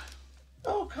retro.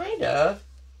 Oh, kind of.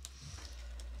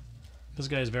 This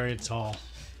guy's very tall.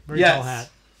 Very Yes. tall hat.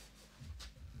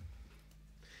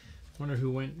 Wonder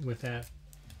who went with that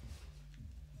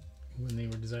when they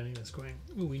were designing this, going,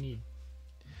 ooh, we need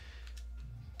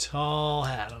tall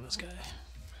hat on this guy.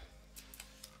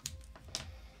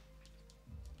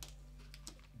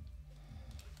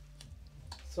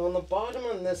 So on the bottom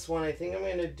on this one, I think I'm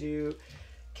going to do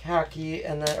khaki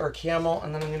and then, or camel,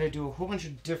 and then I'm going to do a whole bunch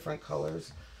of different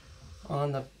colors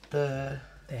on the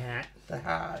hat. The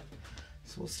hat.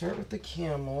 So we'll start with the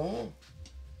camel.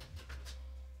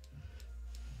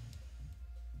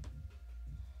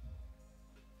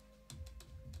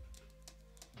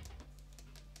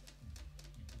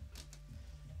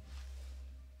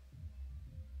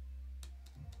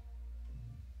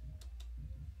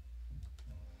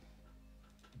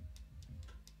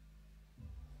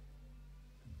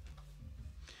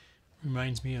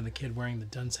 Reminds me of the kid wearing the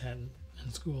dunce hat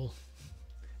in school.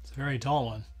 It's a very tall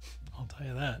one, I'll tell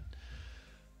you that.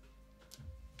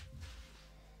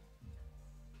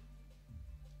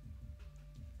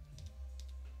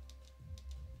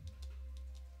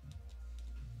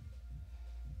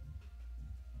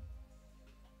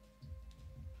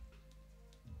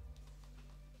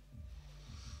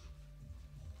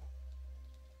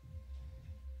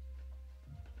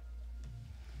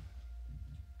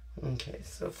 Okay,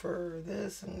 so for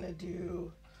this, I'm going to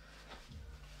do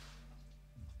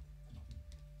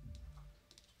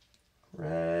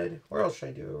red. Where else should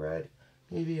I do a red?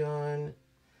 Maybe on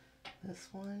this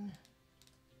one.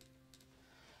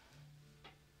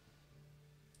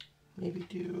 Maybe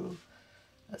do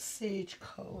a sage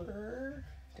color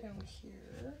down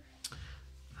here.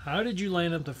 How did you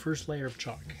line up the first layer of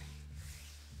chalk?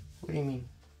 What do you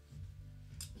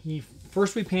mean?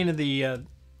 First we painted the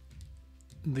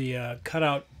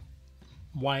cutout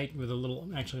white with a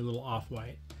little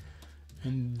off-white,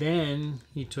 and then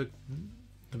he took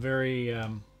the very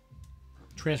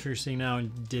transfer you're seeing now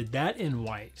and did that in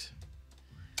white.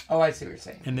 Oh, I see what you're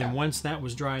saying. And then once that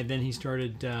was dry, then he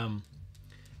started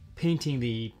painting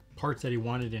the parts that he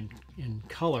wanted in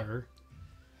color.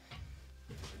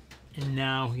 And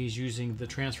now he's using the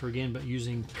transfer again, but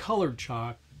using colored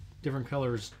chalk, different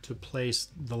colors to place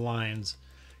the lines,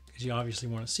 because you obviously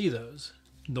want to see those.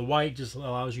 The white just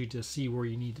allows you to see where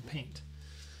you need to paint.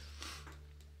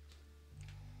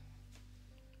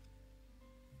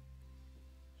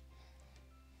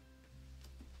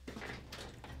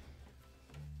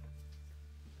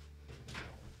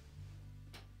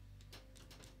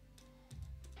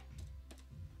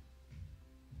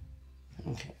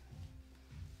 Okay.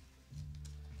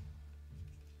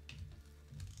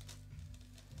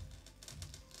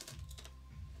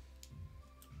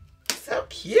 So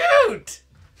cute!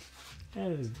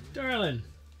 That is darling.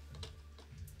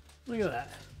 Look at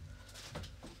that.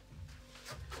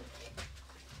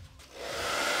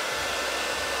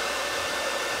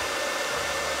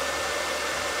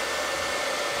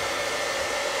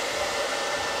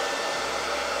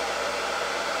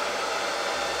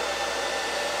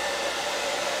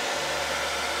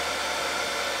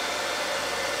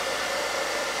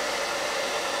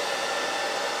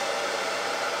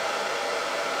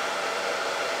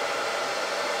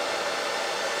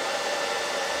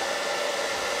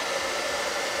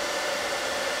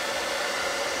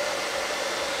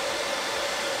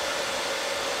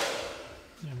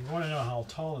 How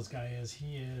tall this guy is.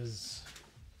 He is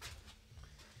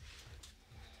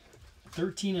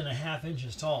 13.5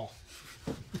 inches tall.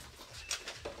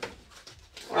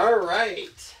 All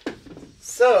right.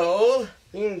 So,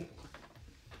 we can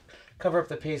cover up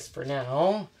the paste for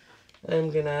now. I'm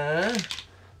gonna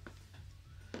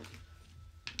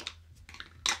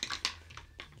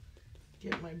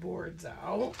get my boards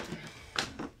out.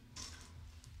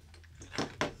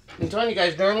 I'm telling you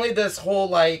guys, normally this whole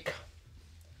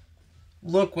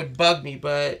look would bug me,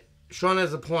 but Sean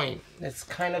has a point. It's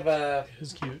kind of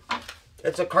It's cute.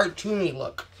 It's a cartoony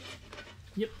look.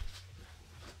 Yep.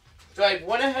 So I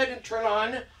went ahead and turned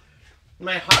on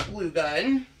my hot glue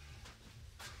gun.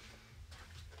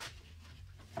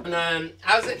 And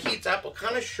as it heats up, I'll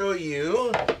kind of show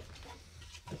you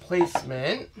the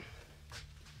placement.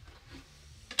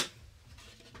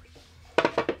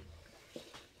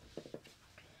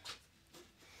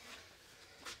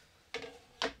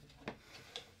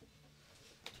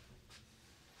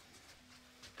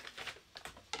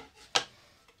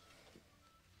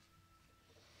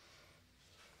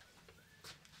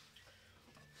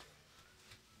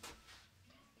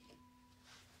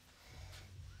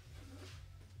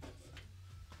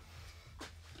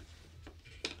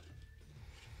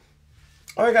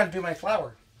 Oh, I gotta do my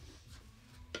flower.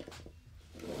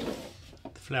 The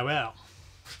flower.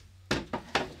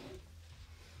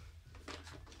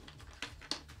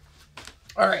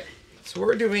 Alright, so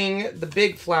we're doing the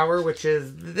big flower, which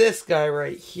is this guy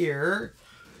right here.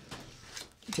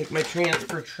 Take my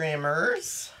transfer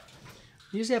trimmers.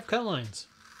 You usually have cut lines.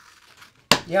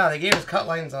 Yeah, they gave us cut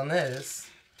lines on this.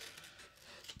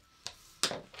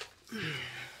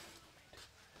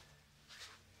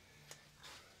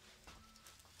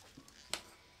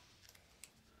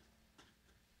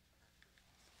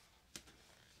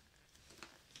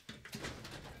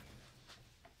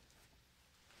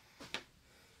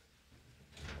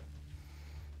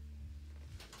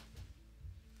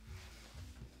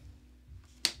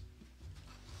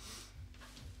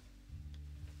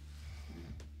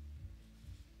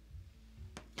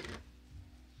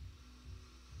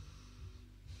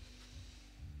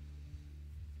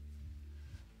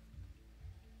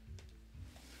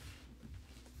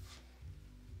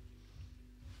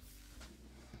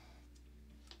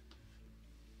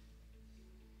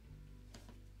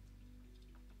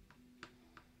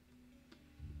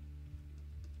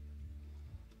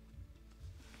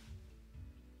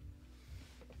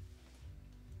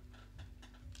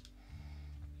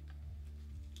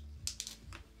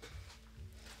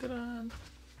 Ta-da!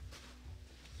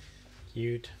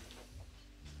 Cute.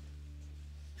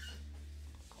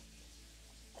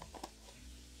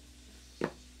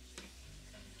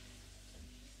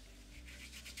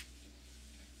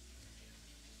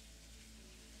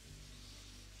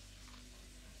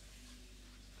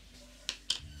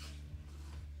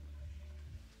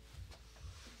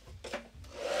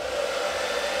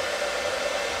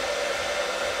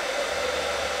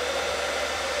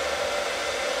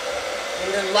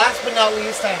 last but not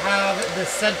least, I have the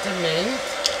Sentiment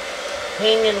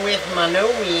hanging with my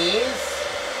Gnomes.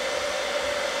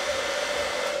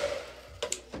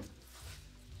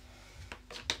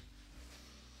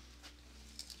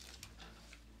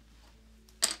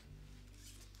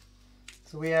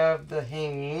 So we have the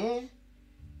hanging.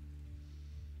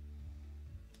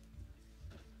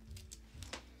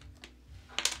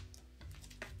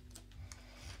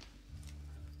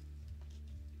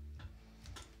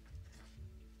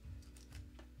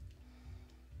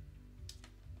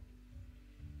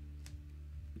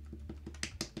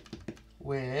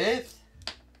 With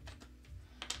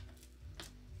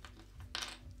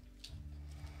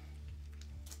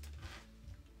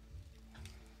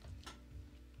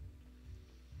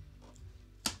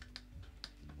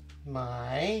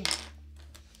my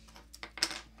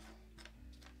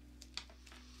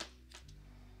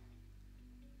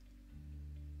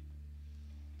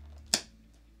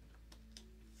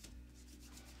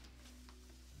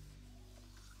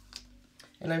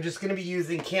and I'm just going to be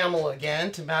using camel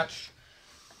again to match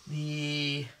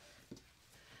the,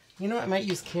 you know, I might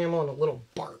use camel and a little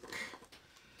bark.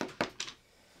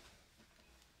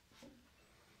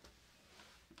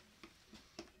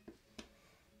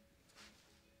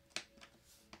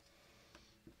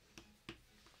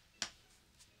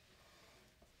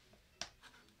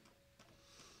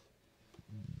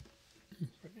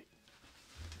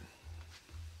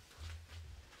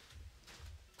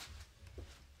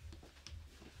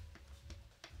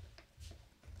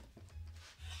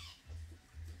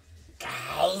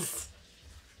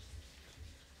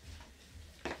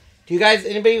 Do you guys,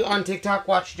 anybody on TikTok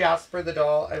watch Jasper the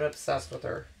doll? I'm obsessed with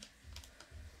her.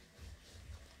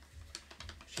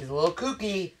 She's a little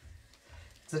kooky.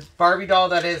 It's a Barbie doll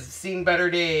that has seen better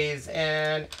days,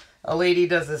 and a lady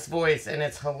does this voice, and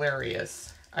it's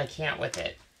hilarious. I can't with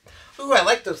it. Ooh, I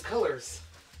like those colors.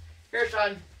 Here,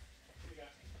 Sean.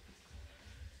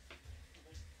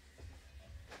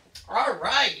 All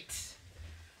right.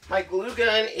 My glue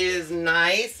gun is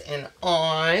nice and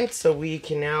on, so we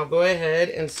can now go ahead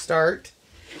and start.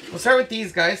 We'll start with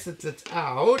these guys since it's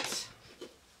out.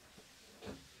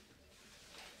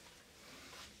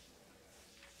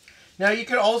 Now you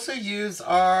could also use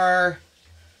our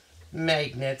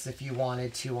magnets if you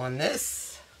wanted to on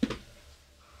this.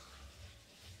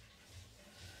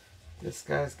 This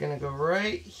guy's gonna go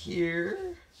right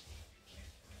here.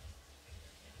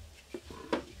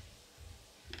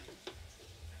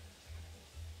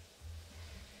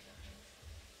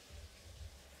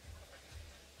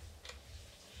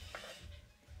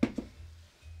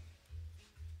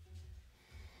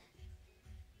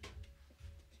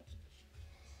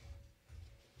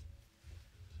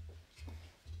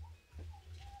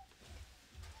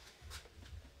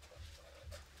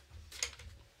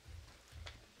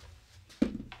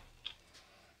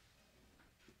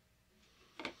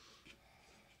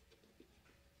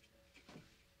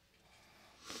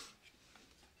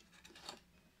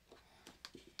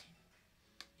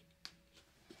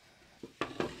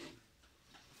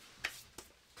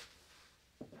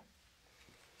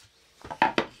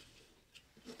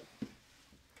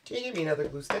 Can you give me another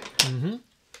glue stick? Mm-hmm.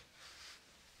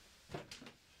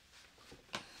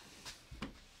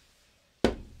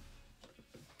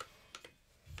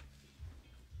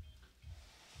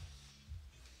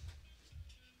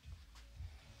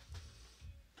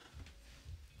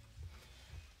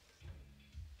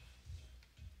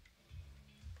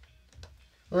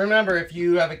 Remember, if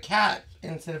you have a cat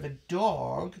instead of a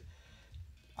dog,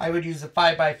 I would use a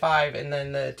 5x5 and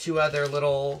then the two other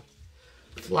little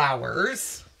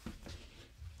flowers.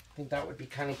 I think that would be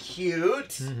kind of cute.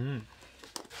 Mm-hmm.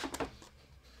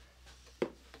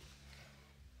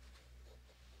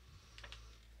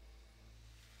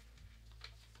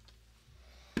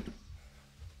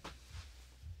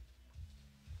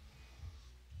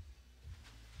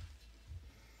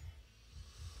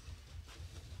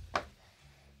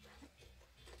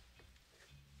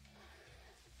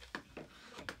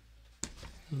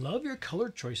 Love your color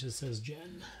choices, says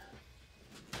Jen.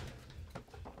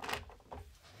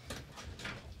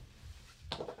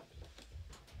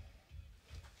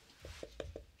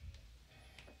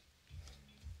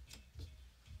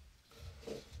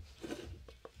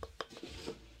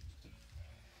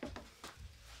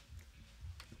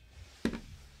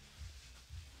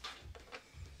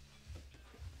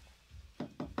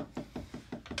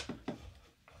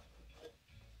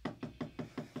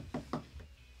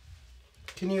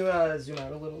 Can you zoom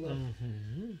out a little?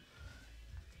 Mm-hmm.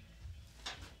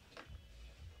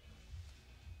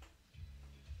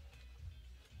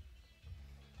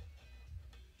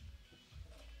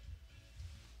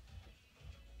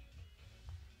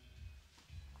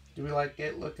 Do we like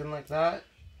it looking like that?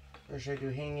 Or should I do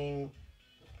hanging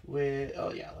with...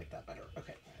 Oh, yeah, I like that better.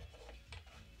 Okay.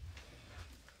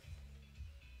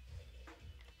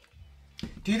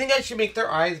 Do you think I should make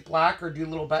their eyes black or do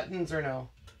little buttons or no?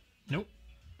 Nope.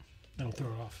 That'll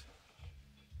throw it off.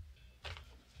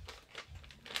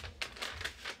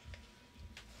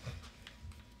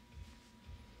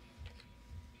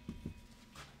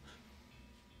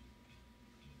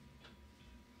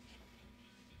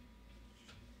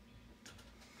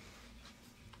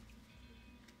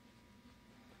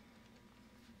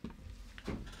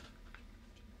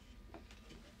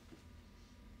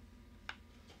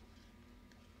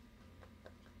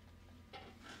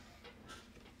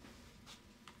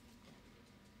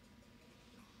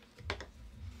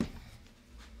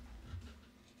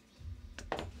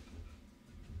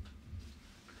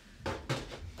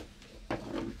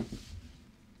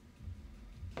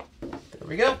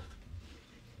 There we go.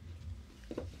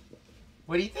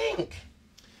 What do you think?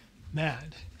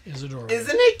 That is adorable.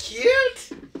 Isn't it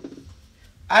cute?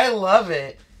 I love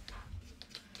it.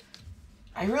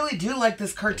 I really do like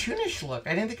this cartoonish look.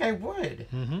 I didn't think I would.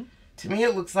 Mm-hmm. To me,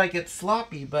 it looks like it's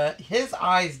sloppy, but his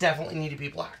eyes definitely need to be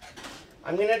black.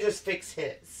 I'm going to just fix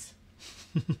his.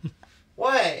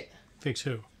 What? Fix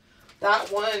who?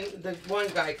 That one, the one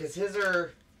guy, because his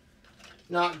are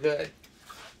not good.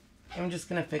 I'm just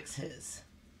going to fix his.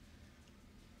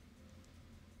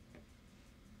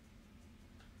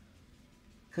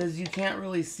 Because you can't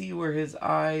really see where his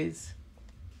eyes...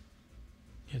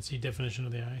 Can't see definition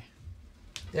of the eye.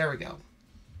 There we go.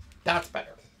 That's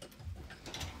better.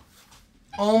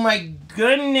 Oh my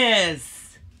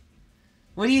goodness!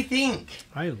 What do you think?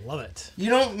 I love it. You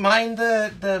don't mind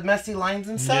the messy lines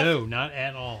and stuff? No, not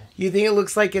at all. You think it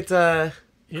looks like it's a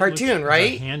cartoon,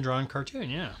 right? It's a hand-drawn cartoon,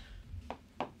 yeah.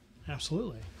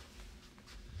 Absolutely.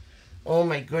 Oh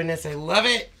my goodness, I love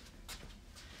it.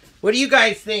 What do you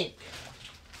guys think?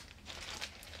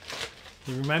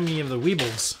 They remind me of the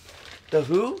Weebles. The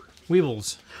who?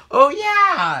 Weebles. Oh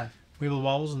yeah! Weeble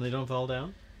wobbles and they don't fall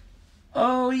down.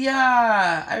 Oh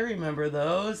yeah! I remember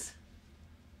those.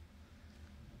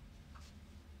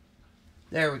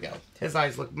 There we go. His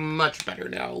eyes look much better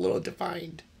now, a little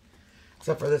defined.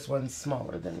 Except for this one's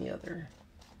smaller than the other.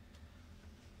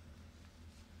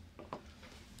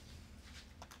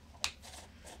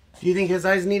 Do you think his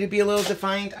eyes need to be a little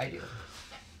defined? I do.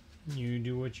 You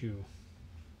do what you...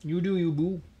 You do you,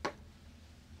 boo.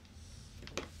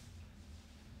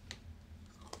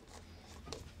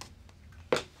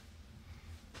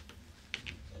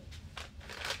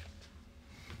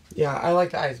 Yeah, I like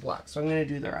the eyes black, so I'm going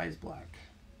to do their eyes black.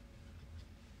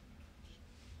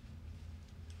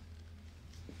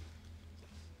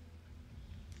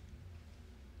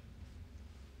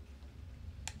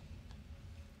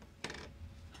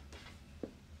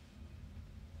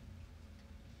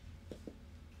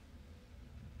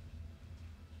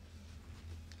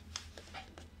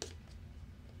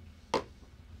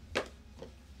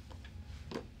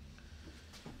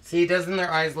 See, doesn't their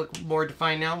eyes look more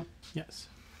defined now? Yes.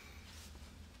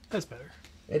 That's better.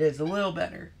 It is a little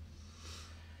better.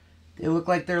 They look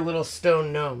like they're little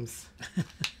stone gnomes.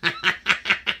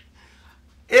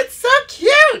 It's so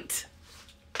cute!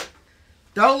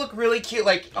 They'll look really cute.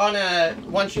 Like, on a...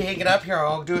 Once you hang it up here,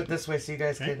 I'll do it this way so you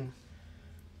guys can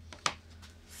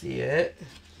see it.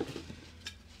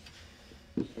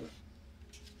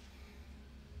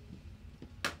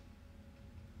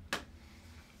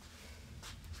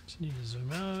 Just need to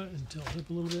zoom out and tilt it up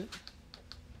a little bit.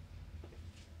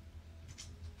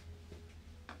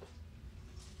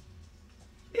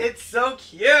 It's so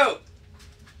cute!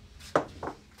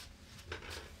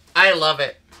 I love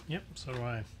it. Yep, so do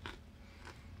I.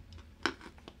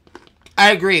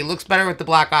 I agree. Looks better with the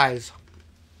black eyes.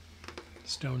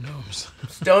 Stone gnomes.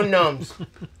 Stone gnomes.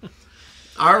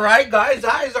 All right, guys.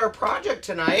 That is our project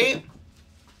tonight.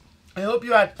 I hope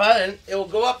you had fun. It will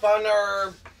go up on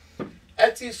our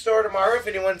Etsy store tomorrow if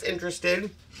anyone's interested.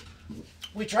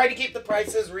 We try to keep the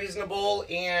prices reasonable,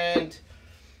 and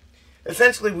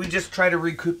essentially we just try to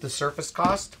recoup the surface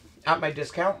cost at my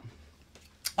discount.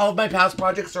 All of my past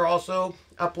projects are also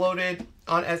uploaded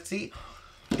on Etsy.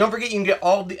 Don't forget, you can get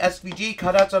all the SVG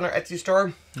cutouts on our Etsy store.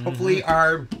 Mm-hmm. Hopefully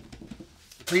our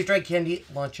freeze-dried candy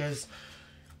launches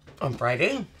on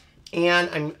Friday. And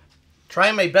I'm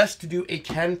trying my best to do a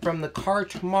Ken from the car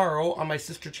tomorrow on my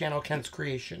sister channel, Ken's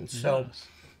Creations. So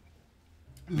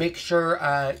make sure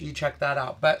you check that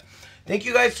out. But thank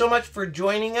you guys so much for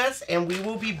joining us. And we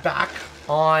will be back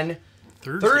on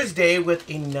Thursday with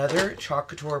another Chalk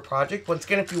Couture project. Once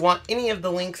again, if you want any of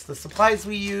the links, the supplies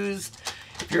we used,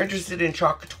 if you're interested in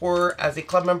Chalk Couture as a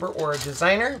club member or a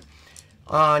designer,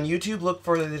 On YouTube, look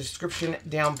for the description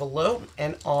down below.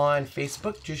 And on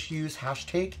Facebook, just use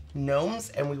hashtag Gnomes,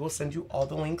 and we will send you all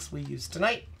the links we used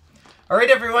tonight. All right,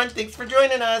 everyone. Thanks for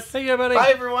joining us. Thank you, everybody.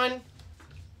 Bye, everyone.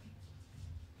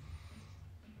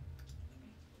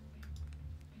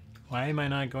 Why am I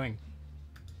not going?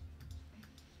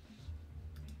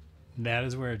 That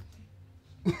is weird.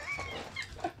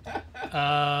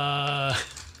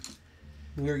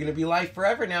 We're going to be live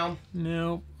forever now.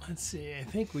 No. Let's see. I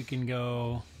think we can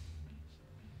go.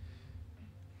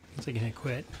 Looks like I can hit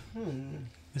quit.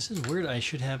 This is weird. I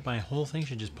should have my whole thing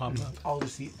should just pop up. All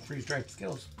just eat freeze-dried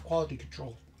Skittles. Quality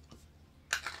control.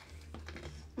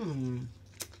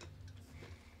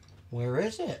 Where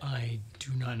is it? I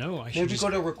do not know. I should Maybe just go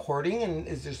to recording, and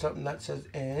is there something that says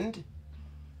end?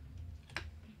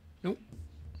 Nope.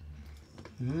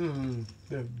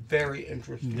 They're very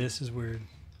interesting. This is weird.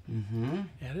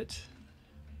 Edit.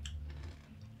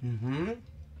 You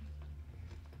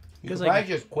Because could probably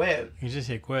just quit. You just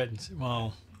hit quit. And,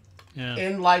 well, yeah.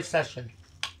 In live session.